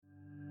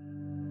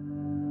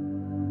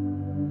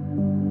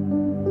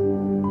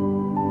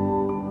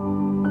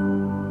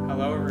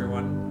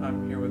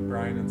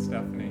Brian and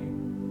Stephanie.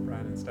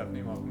 Brian and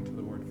Stephanie, welcome to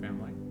the Ward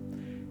family.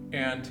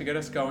 And to get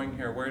us going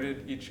here, where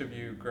did each of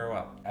you grow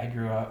up? I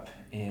grew up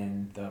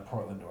in the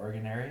Portland,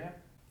 Oregon area.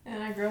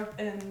 And I grew up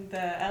in the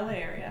LA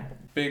area.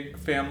 Big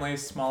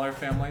families, smaller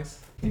families?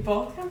 We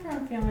both come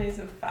from families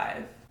of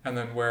 5. And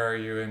then where are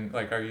you in,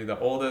 like, are you the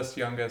oldest,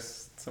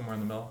 youngest, somewhere in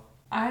the middle?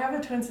 I have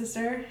a twin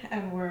sister,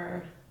 and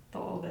we're the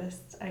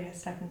oldest. I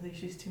guess technically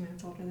she's 2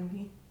 minutes older than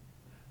me.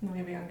 And then we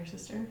have a younger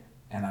sister.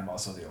 And I'm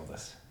also the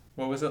oldest.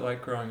 What was it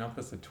like growing up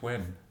as a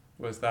twin?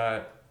 Was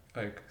that,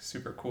 like,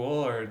 super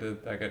cool, or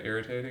did that get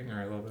irritating,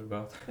 or a little bit of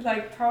both?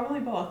 Like,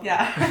 probably both,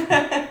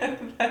 yeah.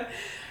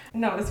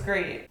 No, it was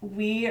great.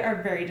 We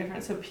are very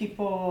different, so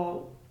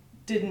people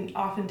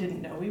often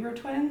didn't know we were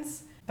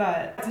twins.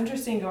 But it's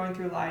interesting going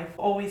through life,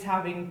 always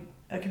having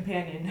a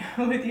companion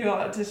with you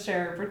all to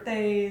share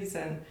birthdays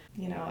and,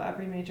 you know,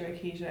 every major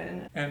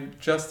occasion. And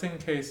just in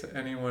case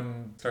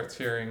anyone starts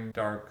hearing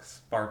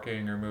dogs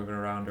barking or moving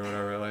around or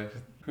whatever, like,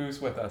 who's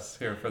with us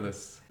here for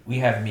this? We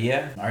have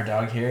Mia, our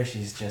dog here.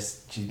 She's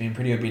being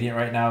pretty obedient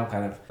right now,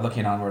 kind of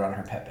looking onward on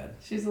her pet bed.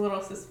 She's a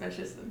little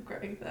suspicious of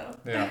Greg, though.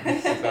 Yeah,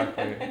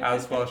 exactly.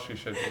 As well she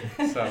should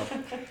be.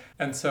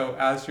 So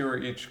as you were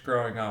each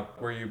growing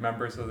up, were you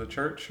members of the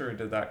church, or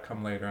did that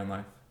come later in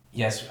life?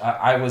 Yes,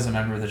 I was a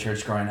member of the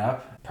church growing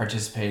up,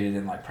 participated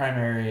in like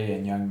primary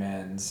and young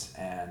men's,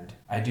 and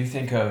I do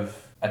think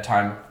of a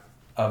time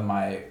of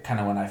my kind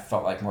of when I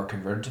felt like more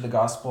converted to the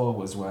gospel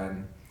was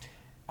when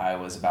I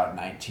was about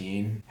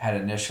 19, had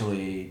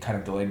initially kind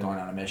of delayed going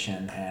on a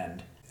mission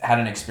and had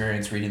an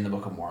experience reading the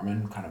Book of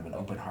Mormon, kind of an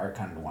open heart,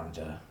 kind of wanted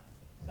to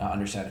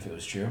understand if it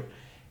was true.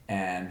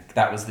 And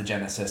that was the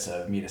genesis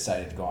of me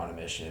deciding to go on a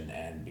mission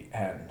and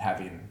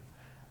having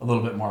a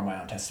little bit more of my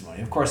own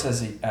testimony. Of course,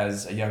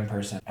 as a young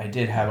person, I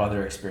did have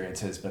other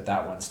experiences, but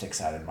that one sticks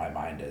out in my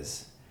mind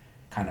as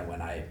kind of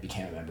when I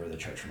became a member of the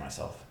church for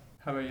myself.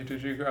 How about you?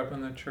 Did you grow up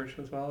in the church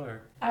as well,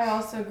 or? I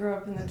also grew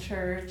up in the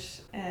church,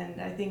 and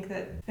I think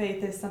that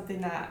faith is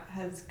something that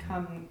has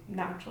come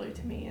naturally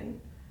to me and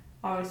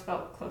always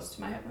felt close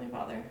to my Heavenly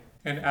Father.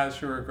 And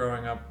as you were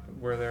growing up,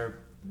 were there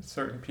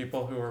certain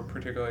people who were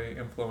particularly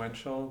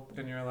influential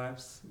in your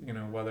lives? You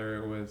know,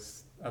 whether it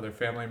was other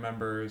family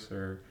members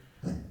or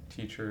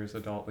teachers,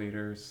 adult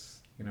leaders,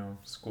 you know,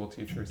 school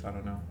teachers, I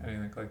don't know,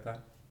 anything like that?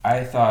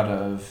 I thought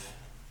of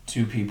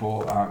 2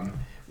 people.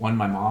 One,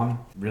 my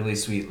mom, really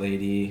sweet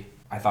lady.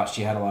 I thought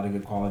she had a lot of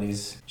good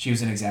qualities. She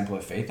was an example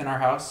of faith in our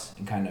house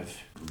and kind of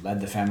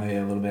led the family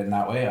a little bit in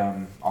that way.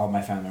 All of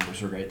my family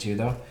members were great too,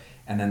 though.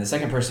 And then the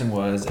second person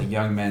was a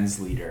young men's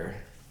leader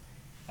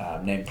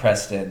named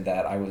Preston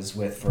that I was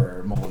with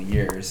for multiple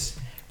years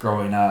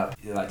growing up,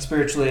 like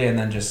spiritually, and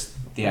then just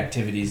the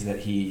activities that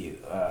he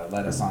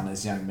led us on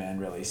as young men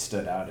really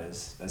stood out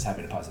as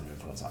having a positive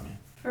influence on me.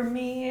 For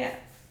me,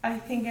 I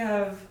think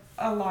of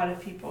a lot of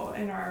people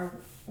in our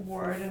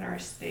ward and our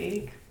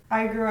stake.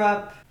 I grew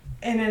up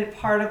in a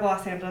part of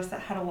Los Angeles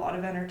that had a lot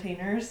of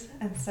entertainers,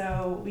 and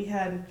so we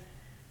had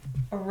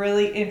a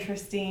really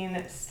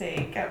interesting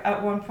stake.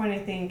 At one point, I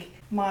think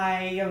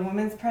my young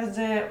women's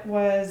president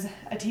was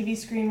a TV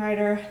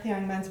screenwriter, the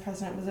young men's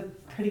president was a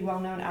pretty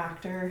well-known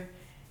actor,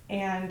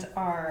 and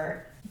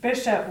our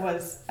bishop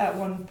was at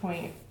one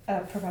point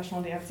a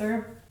professional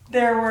dancer.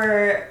 There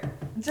were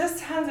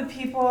just tons of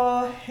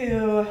people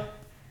who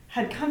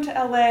had come to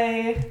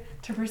LA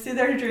to pursue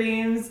their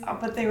dreams,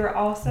 but they were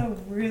also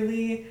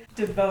really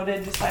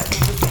devoted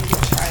disciples of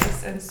Jesus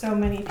Christ, and so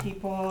many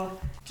people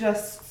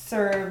just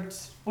served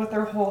with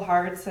their whole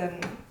hearts,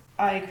 and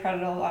I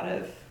credit a lot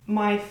of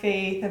my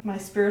faith and my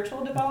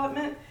spiritual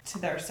development to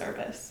their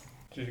service.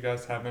 Did you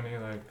guys have any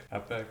like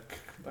epic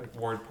like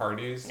ward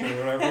parties or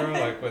whatever,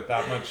 like with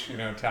that much, you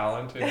know,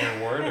 talent in your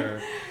ward,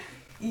 or?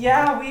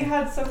 Yeah, we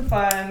had some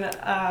fun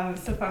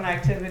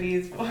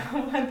activities.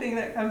 One thing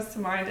that comes to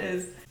mind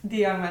is the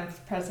young men's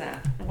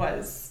president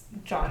was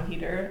John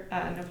Heater,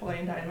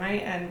 Napoleon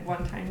Dynamite, and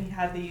one time he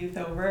had the youth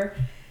over,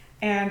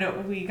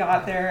 and we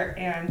got there,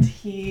 and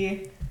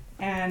he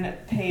and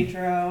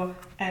Pedro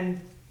and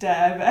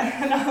Deb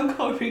and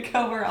Uncle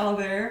Rico were all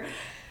there,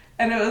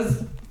 and it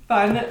was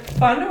fun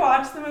to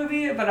watch the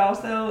movie, but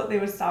also they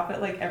would stop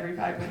it like every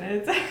 5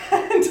 minutes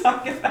and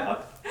talk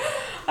about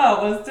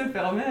how it was to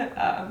film it,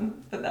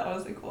 but that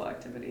was a cool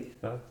activity.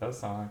 That does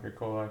sound like a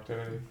cool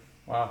activity.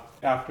 Wow.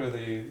 After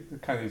the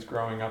kind of these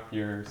growing up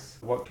years,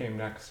 what came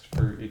next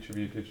for each of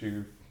you? Did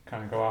you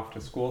kind of go off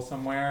to school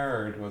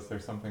somewhere, or was there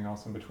something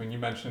else in between? You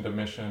mentioned a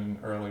mission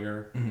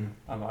earlier.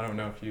 Mm-hmm. I don't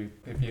know if you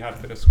had a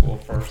bit of school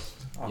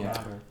first on that.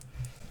 Or...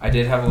 I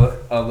did have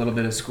a little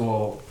bit of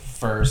school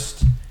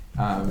first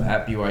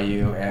at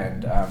BYU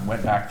and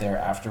went back there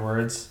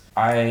afterwards.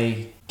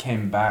 I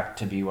came back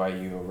to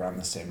BYU around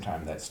the same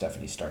time that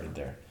Stephanie started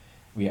there.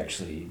 We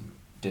actually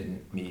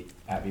didn't meet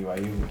at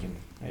BYU. We can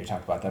maybe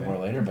talk about that more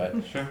later,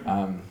 but sure.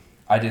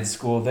 I did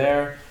school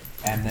there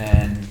and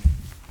then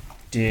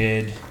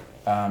did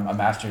a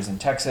master's in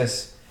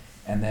Texas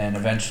And then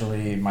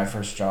eventually my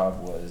first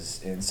job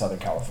was in Southern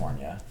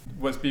California.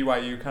 Was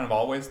BYU kind of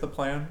always the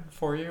plan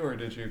for you, or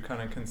did you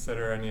kind of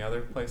consider any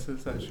other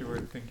places as you were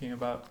thinking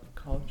about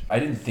college? I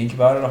didn't think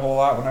about it a whole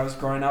lot when I was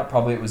growing up.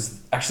 Probably it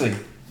was, actually,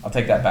 I'll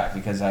take that back,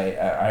 because I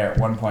at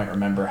one point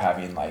remember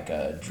having like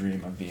a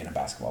dream of being a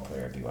basketball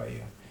player at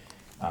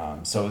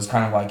BYU. So it was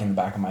kind of like in the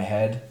back of my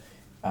head.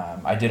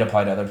 I did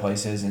apply to other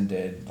places and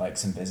did like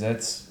some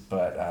visits,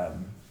 but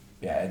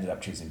yeah, I ended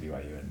up choosing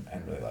BYU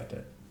and really liked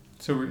it.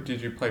 So did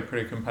you play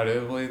pretty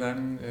competitively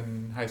then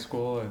in high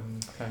school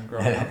and kind of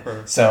growing up?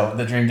 Or? So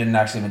the dream didn't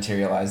actually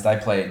materialize. I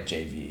played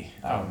JV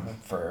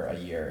for a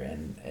year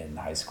in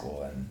high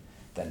school, and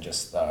then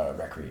just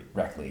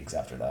rec leagues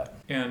after that.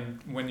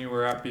 And when you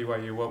were at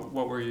BYU,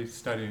 what were you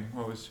studying?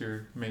 What was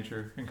your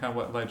major, and kind of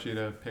what led you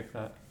to pick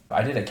that?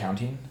 I did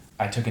accounting.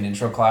 I took an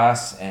intro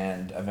class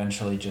and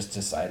eventually just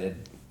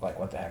decided, like,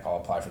 what the heck, I'll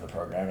apply for the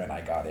program, and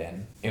I got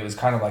in. It was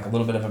kind of like a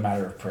little bit of a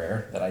matter of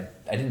prayer that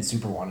I didn't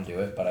super want to do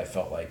it, but I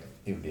felt like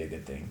it would be a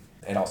good thing.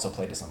 It also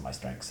played to some of my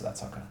strengths, so that's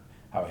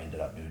how I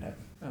ended up doing it.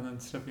 And then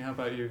Stephanie, how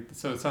about you?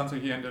 So it sounds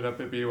like you ended up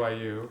at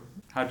BYU.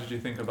 How did you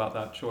think about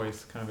that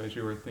choice kind of as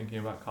you were thinking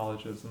about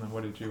colleges, and then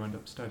what did you end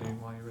up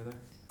studying while you were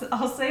there?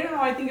 I'll say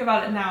how I think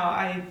about it now.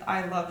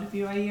 I loved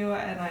BYU,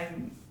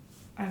 and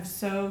I'm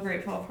so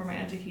grateful for my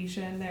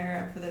education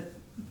there and for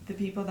the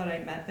people that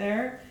I met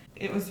there.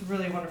 It was a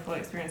really wonderful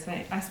experience,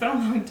 and I spent a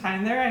long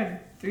time there. I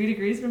have 3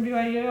 degrees from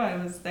BYU.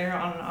 I was there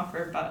on and off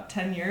for about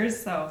 10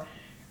 years, so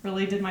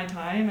really did my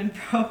time in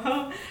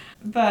Provo.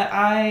 But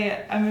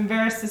I'm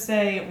embarrassed to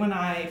say, when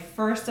I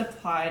first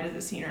applied as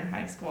a senior in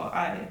high school,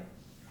 I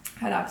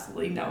had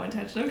absolutely no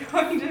intention of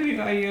going to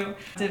BYU.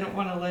 Didn't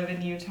want to live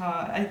in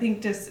Utah. I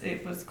think just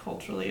it was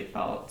culturally, it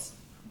felt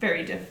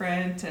very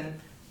different and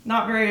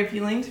not very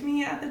appealing to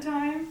me at the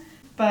time.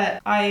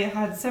 But I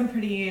had some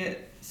pretty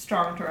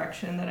strong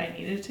direction that I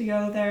needed to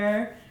go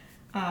there.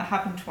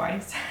 Happened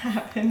twice.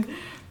 Happened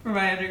for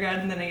my undergrad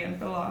and then again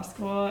for law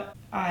school.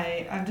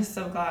 I'm just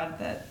so glad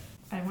that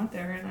I went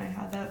there and I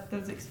had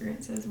those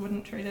experiences.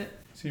 Wouldn't trade it.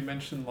 So you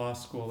mentioned law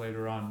school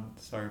later on.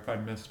 Sorry if I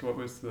missed. What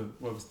was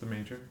the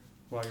major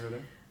while you were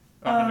there?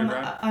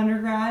 Undergrad?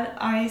 Undergrad,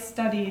 I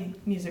studied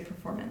music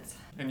performance.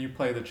 And you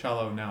play the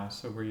cello now,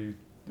 so were you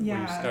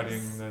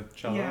studying the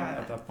cello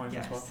at that point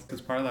as well? As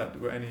part of that,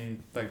 were any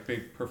like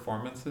big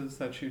performances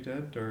that you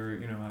did,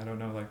 or I don't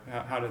know, like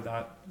how did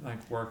that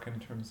like work in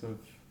terms of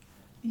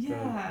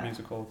the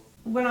musical?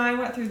 When I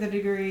went through the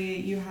degree,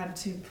 you had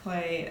to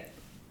play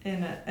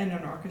in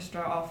an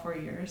orchestra all 4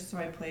 years. So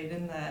I played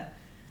in the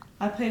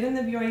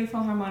BYU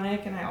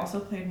Philharmonic, and I also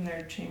played in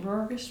their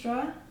chamber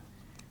orchestra.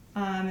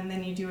 And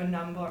then you do a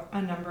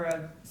number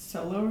of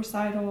solo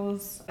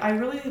recitals. I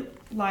really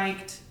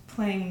liked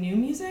playing new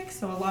music,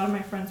 so a lot of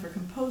my friends were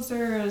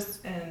composers,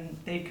 and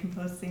they'd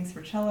compose things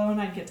for cello,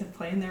 and I'd get to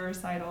play in their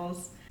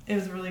recitals. It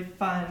was a really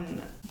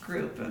fun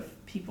group of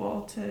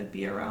people to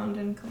be around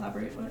and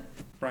collaborate with.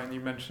 Brian, you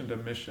mentioned a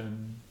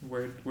mission.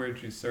 Where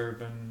did you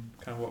serve, and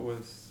kind of what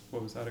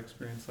was that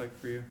experience like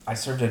for you? I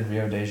served in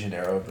Rio de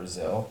Janeiro,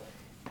 Brazil.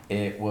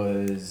 It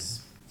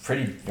was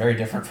very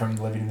different from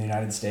living in the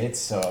United States,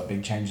 so a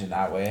big change in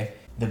that way.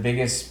 The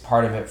biggest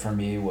part of it for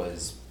me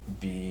was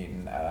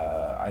being,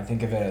 I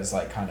think of it as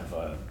like kind of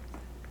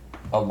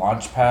a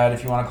launch pad,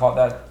 if you want to call it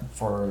that,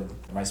 for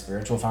my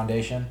spiritual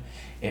foundation.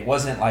 It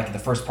wasn't like the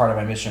first part of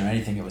my mission or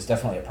anything. It was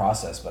definitely a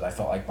process, but I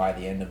felt like by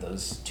the end of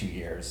those 2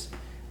 years,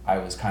 I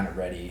was kind of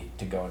ready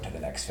to go into the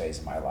next phase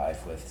of my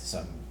life with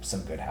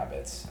some good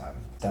habits.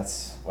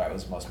 That's why it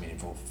was most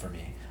meaningful for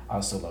me. I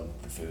also love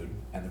the food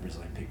and the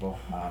Brazilian people.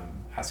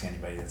 Ask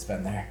anybody that's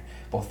been there.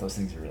 Both those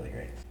things are really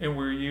great. And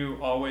were you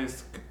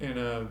always in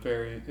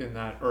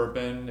that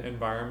urban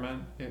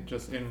environment,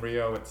 just in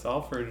Rio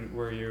itself, or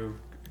were you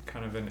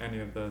kind of in any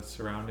of the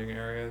surrounding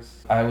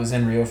areas? I was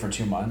in Rio for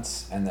 2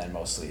 months, and then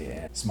mostly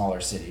in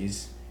smaller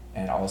cities,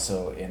 and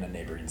also in a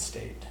neighboring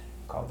state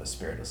called the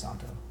Espírito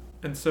Santo.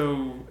 And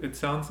so it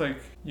sounds like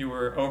you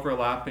were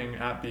overlapping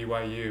at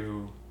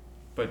BYU,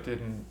 but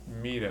didn't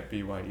meet at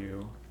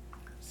BYU.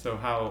 So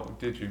how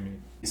did you meet?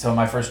 So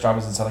my first job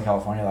was in Southern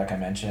California, like I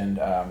mentioned,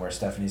 where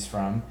Stephanie's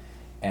from,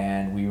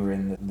 and we were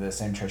in the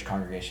same church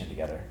congregation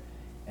together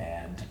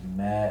and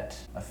met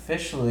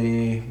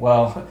officially,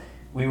 well,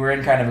 we were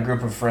in kind of a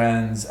group of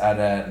friends at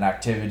an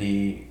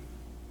activity,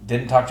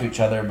 didn't talk to each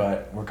other,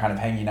 but were kind of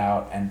hanging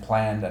out and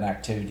planned an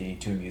activity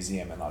to a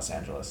museum in Los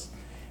Angeles.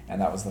 And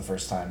that was the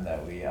first time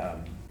that we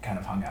kind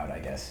of hung out, I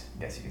guess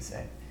you could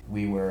say.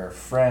 We were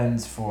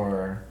friends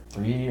for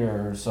 3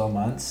 or so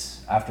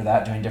months after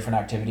that, doing different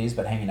activities,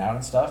 but hanging out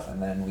and stuff.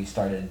 And then we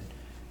started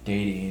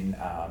dating,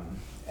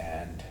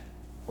 and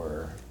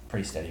were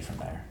pretty steady from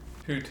there.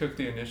 Who took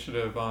the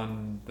initiative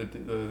on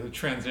the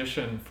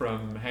transition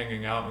from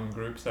hanging out in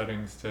group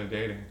settings to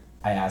dating?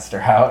 I asked her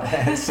out,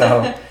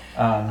 so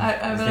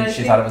I think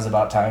she thought it was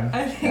about time.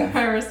 I think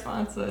my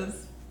response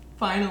was,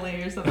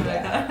 finally, or something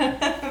like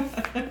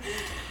that.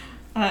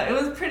 It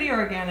was pretty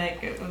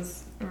organic. It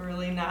was a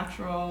really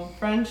natural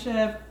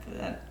friendship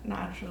that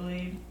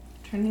naturally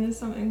turn into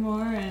something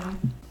more, and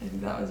I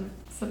think that was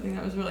something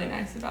that was really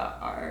nice about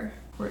our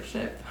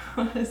courtship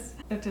was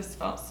it just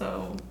felt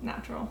so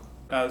natural.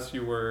 As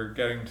you were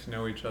getting to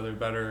know each other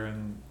better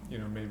and, you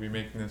know, maybe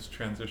making this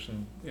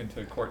transition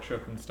into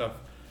courtship and stuff,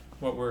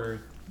 what were,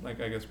 like,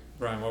 I guess,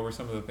 Brian, what were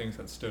some of the things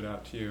that stood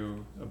out to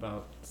you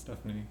about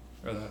Stephanie,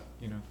 or that,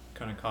 you know,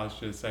 kind of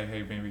caused you to say,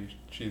 hey, maybe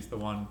she's the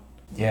one?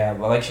 Yeah,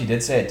 well, like she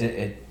did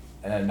say,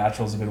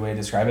 natural is a good way to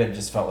describe it. It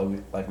just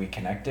felt like we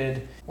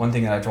connected. One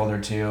thing that I told her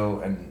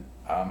too, and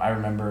I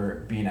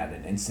remember being at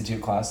an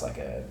institute class, like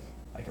a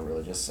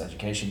religious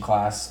education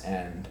class,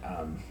 and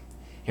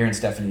hearing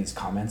Stephanie's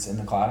comments in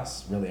the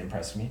class really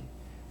impressed me.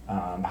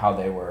 How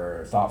they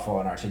were thoughtful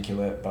and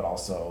articulate, but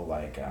also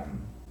like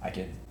I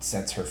could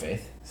sense her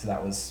faith. So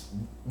that was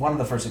one of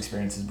the first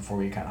experiences before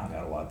we kind of hung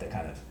out a lot that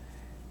kind of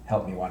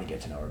helped me want to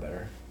get to know her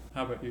better.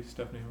 How about you,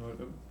 Stephanie?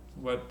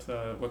 What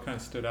kind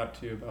of stood out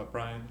to you about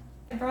Brian?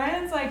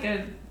 Brian's like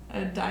a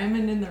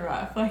diamond in the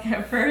rough. Like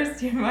at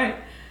first you might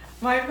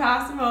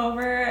pass him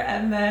over,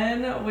 and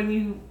then when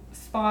you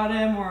spot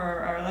him or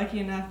are lucky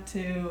enough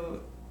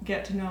to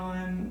get to know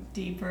him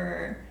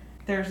deeper,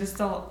 there's just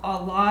a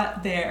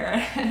lot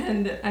there.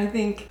 And I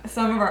think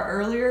some of our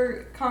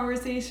earlier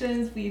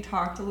conversations, we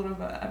talked a little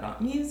bit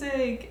about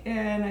music,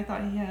 and I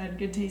thought he had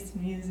good taste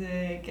in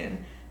music,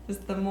 and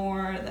just the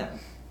more that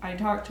I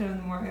talked to him,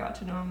 the more I got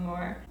to know him, the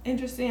more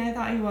interesting I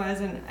thought he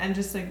was, and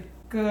just a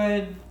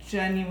good,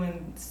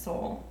 genuine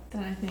soul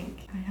that I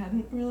think I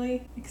hadn't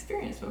really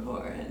experienced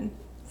before, and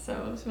so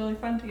it was really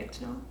fun to get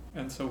to know him.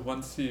 And so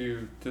once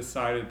you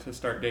decided to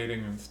start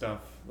dating and stuff,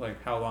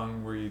 like how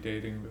long were you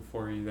dating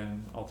before you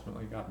then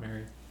ultimately got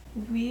married?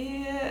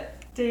 We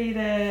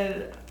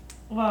dated,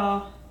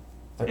 well,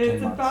 13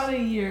 it's months. about a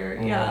year,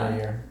 Over a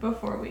year.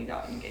 before we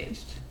got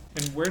engaged.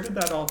 And where did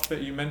that all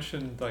fit? You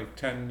mentioned like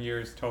 10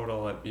 years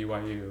total at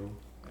BYU,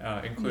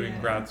 including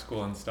Yeah. grad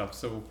school and stuff.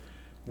 So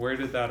where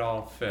did that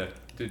all fit?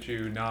 Did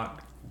you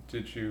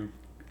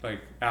like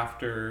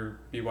after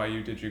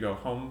BYU, did you go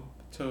home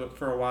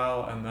for a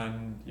while and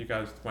then you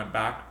guys went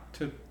back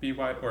to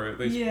BYU, or at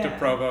least to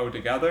Provo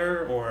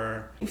together,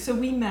 or? So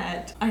we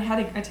met, I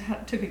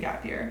took a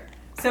gap year.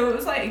 So it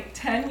was like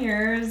 10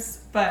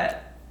 years,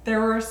 but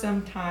there were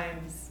some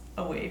times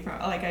away from,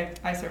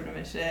 like I served a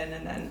mission,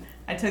 and then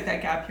I took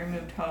that gap year,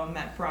 moved home,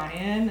 met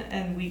Brian,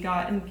 and we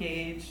got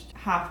engaged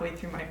halfway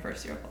through my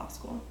first year of law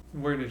school.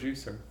 Where did you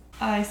serve?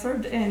 I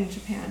served in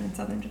Japan, in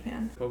southern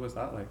Japan. What was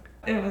that like?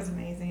 It was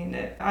amazing.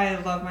 I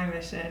love my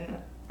mission.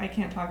 I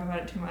can't talk about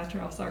it too much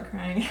or I'll start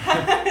crying.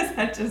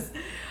 I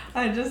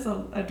just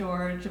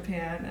adore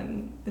Japan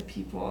and the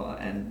people,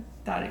 and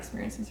that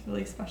experience is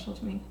really special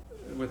to me.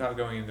 Without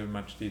going into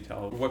much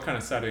detail, what kind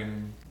of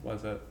setting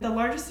was it? The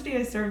largest city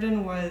I served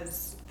in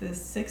was the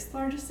 6th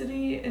largest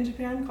city in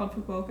Japan, called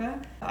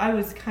Fukuoka. I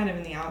was kind of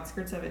in the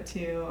outskirts of it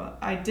too.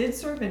 I did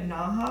serve in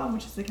Naha,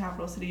 which is the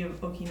capital city of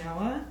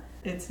Okinawa.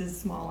 It's a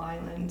small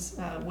island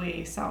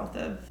way south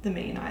of the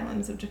main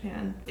islands of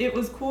Japan. It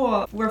was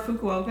cool. Where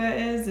Fukuoka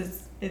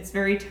is it's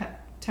very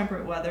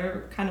temperate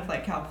weather, kind of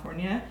like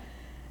California.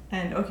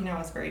 And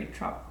Okinawa is very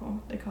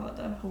tropical. They call it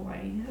the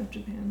Hawaii of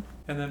Japan.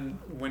 And then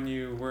when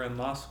you were in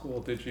law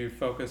school, did you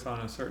focus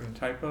on a certain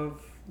type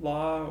of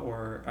law?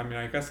 Or, I mean,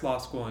 I guess law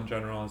school in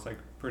general is like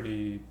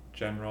pretty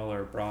general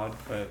or broad,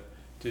 but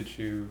did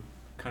you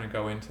kind of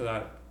go into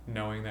that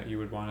knowing that you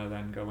would want to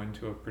then go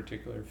into a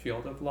particular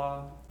field of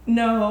law?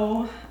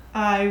 No,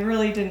 I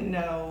really didn't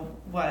know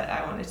what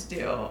I wanted to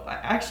do.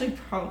 I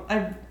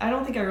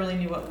don't think I really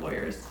knew what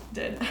lawyers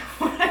did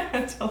when I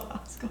went to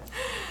law school.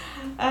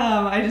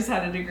 I just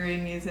had a degree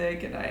in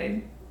music and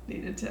I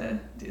needed to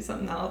do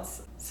something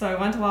else. So I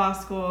went to law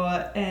school,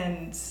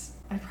 and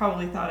I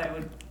probably thought I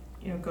would,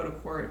 go to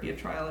court, be a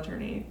trial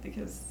attorney,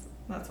 because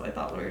that's what I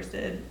thought lawyers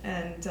did.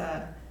 And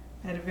I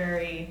had a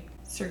very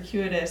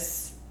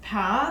circuitous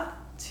path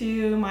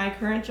to my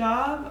current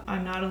job.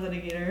 I'm not a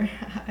litigator.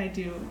 I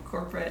do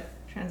corporate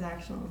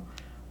transactional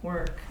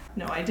work.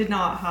 No, I did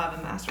not have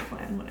a master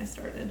plan when I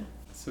started.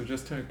 So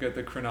just to get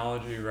the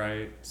chronology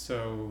right,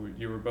 so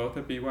you were both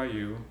at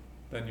BYU,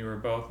 then you were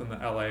both in the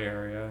LA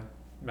area,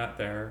 met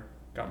there,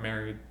 got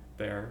married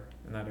there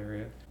in that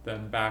area,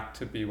 then back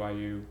to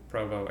BYU,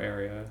 Provo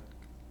area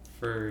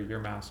for your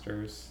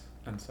master's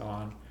and so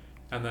on.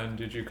 And then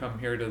did you come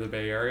here to the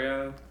Bay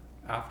Area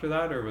after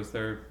that, or was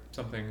there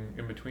something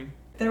in between?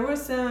 There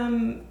was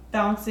some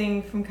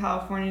bouncing from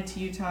California to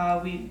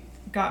Utah. We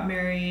got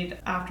married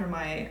after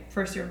my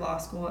first year of law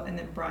school, and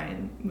then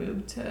Brian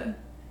moved to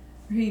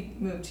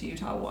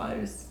Utah while I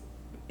was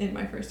in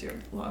my first year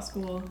of law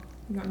school.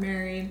 We got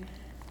married,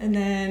 and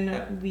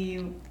then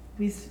we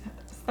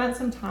spent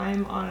some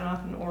time on and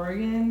off in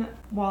Oregon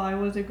while I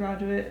was a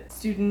graduate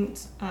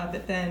student,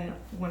 but then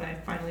when I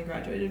finally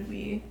graduated,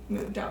 we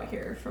moved out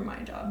here for my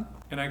job.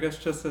 And I guess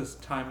just as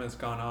time has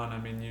gone on, I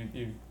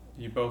mean,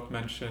 you both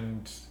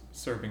mentioned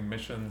serving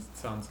missions. It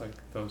sounds like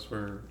those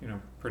were,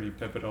 pretty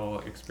pivotal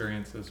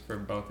experiences for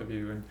both of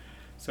you. And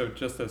so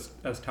just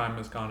as time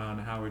has gone on,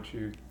 how would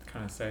you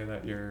kind of say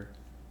that your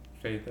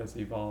faith has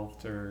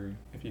evolved, or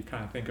if you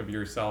kind of think of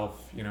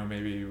yourself, you know,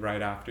 maybe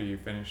right after you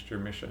finished your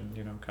mission,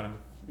 you know, kind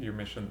of your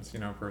missions, you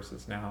know,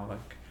 versus now,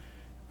 like,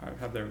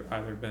 have there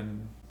either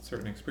been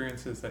certain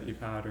experiences that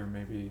you've had, or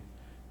maybe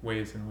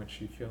ways in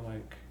which you feel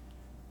like,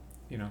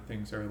 you know,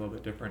 things are a little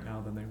bit different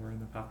now than they were in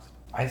the past?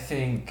 I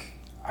think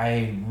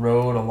I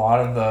rode a lot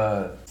of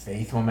the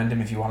faith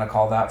momentum, if you want to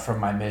call that, from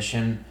my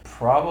mission,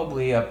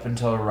 probably up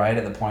until right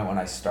at the point when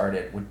I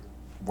started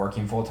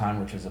working full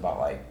time, which was about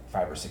like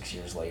 5 or 6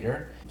 years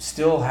later.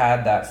 Still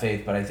had that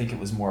faith, but I think it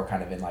was more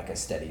kind of in like a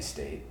steady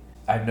state.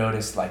 I've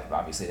noticed, like,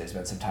 obviously there's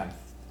been some time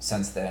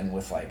since then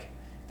with like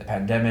the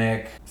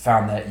pandemic,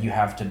 found that you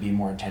have to be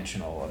more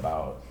intentional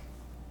about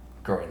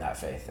growing that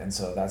faith. And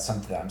so that's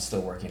something that I'm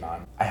still working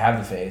on. I have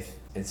the faith.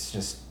 It's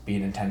just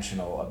being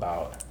intentional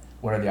about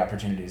what are the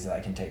opportunities that I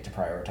can take to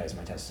prioritize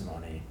my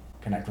testimony,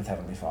 connect with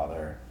Heavenly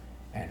Father,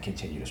 and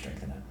continue to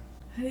strengthen it.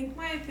 I think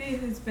my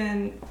faith has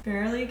been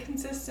fairly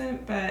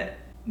consistent, but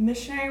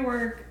missionary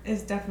work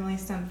is definitely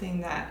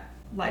something that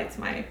lights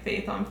my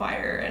faith on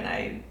fire, and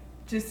I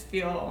just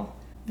feel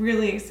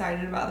really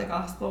excited about the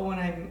gospel when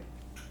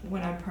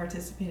I'm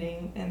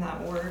participating in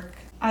that work.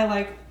 I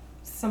like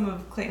some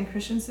of Clayton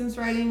Christensen's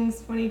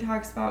writings when he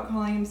talks about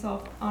calling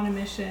himself on a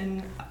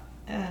mission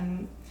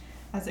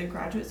as a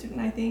graduate student,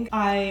 I think.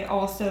 I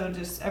also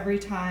just, every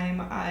time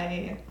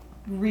I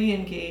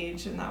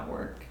re-engage in that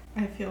work,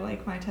 I feel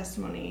like my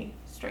testimony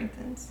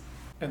strengthens.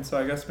 And so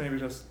I guess maybe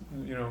just,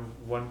 you know,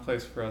 one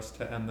place for us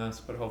to end this,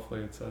 but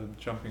hopefully it's a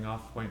jumping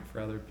off point for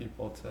other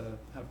people to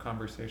have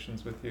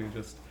conversations with you.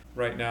 Just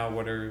right now,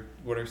 what are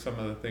some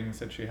of the things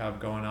that you have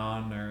going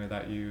on, or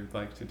that you'd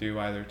like to do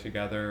either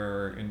together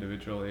or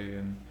individually,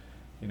 and,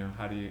 you know,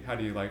 how do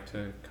you like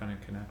to kind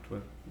of connect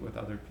with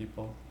other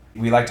people?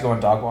 We like to go on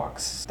dog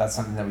walks. That's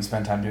something that we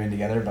spend time doing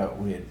together, but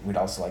we'd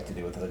also like to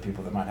do with other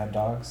people that might have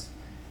dogs,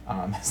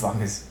 as long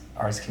as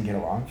ours can get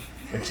along,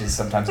 which is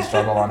sometimes a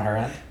struggle on her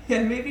end.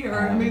 Yeah, maybe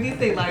if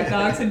they like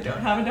dogs and don't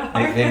have a dog.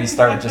 Maybe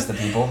start with just the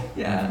people.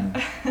 Yeah.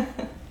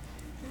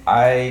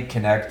 I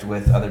connect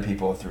with other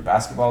people through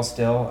basketball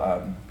still.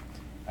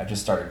 I've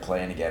just started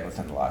playing again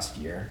within the last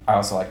year. I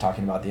also like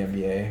talking about the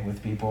NBA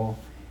with people,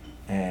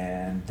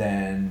 and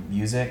then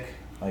music,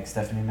 like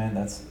Stephanie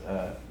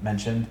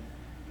mentioned.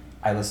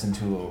 I listen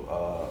to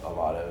a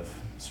lot of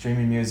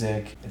streaming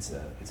music. It's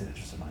an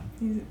interest of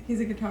mine. He's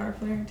a guitar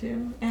player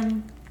too,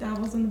 and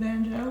dabbles in the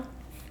banjo.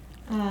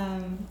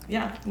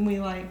 Yeah, and we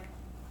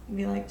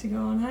like to go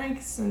on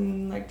hikes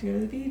and like to go to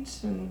the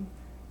beach, and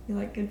we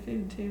like good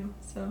food too.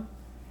 So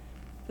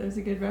if there's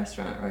a good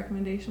restaurant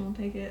recommendation, we'll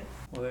take it.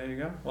 Well, there you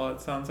go. Well, it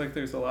sounds like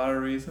there's a lot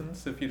of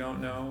reasons, if you don't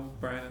know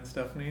Brian and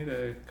Stephanie,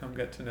 to come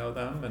get to know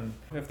them. And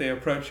if they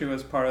approach you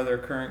as part of their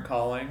current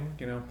calling,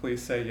 you know,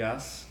 please say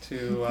yes to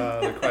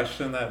the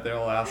question that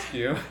they'll ask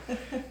you.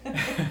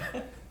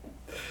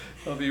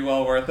 It'll be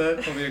well worth it.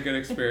 It'll be a good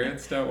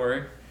experience. Don't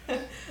worry.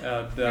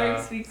 And,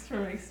 Greg speaks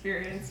from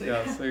experience.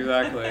 Yes,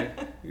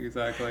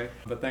 exactly.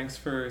 But thanks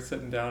for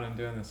sitting down and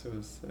doing this.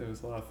 It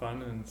was a lot of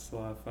fun, and it's a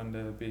lot of fun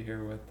to be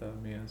here with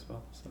Mia as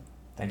well. So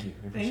thank you.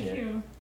 We appreciate it. Thank you.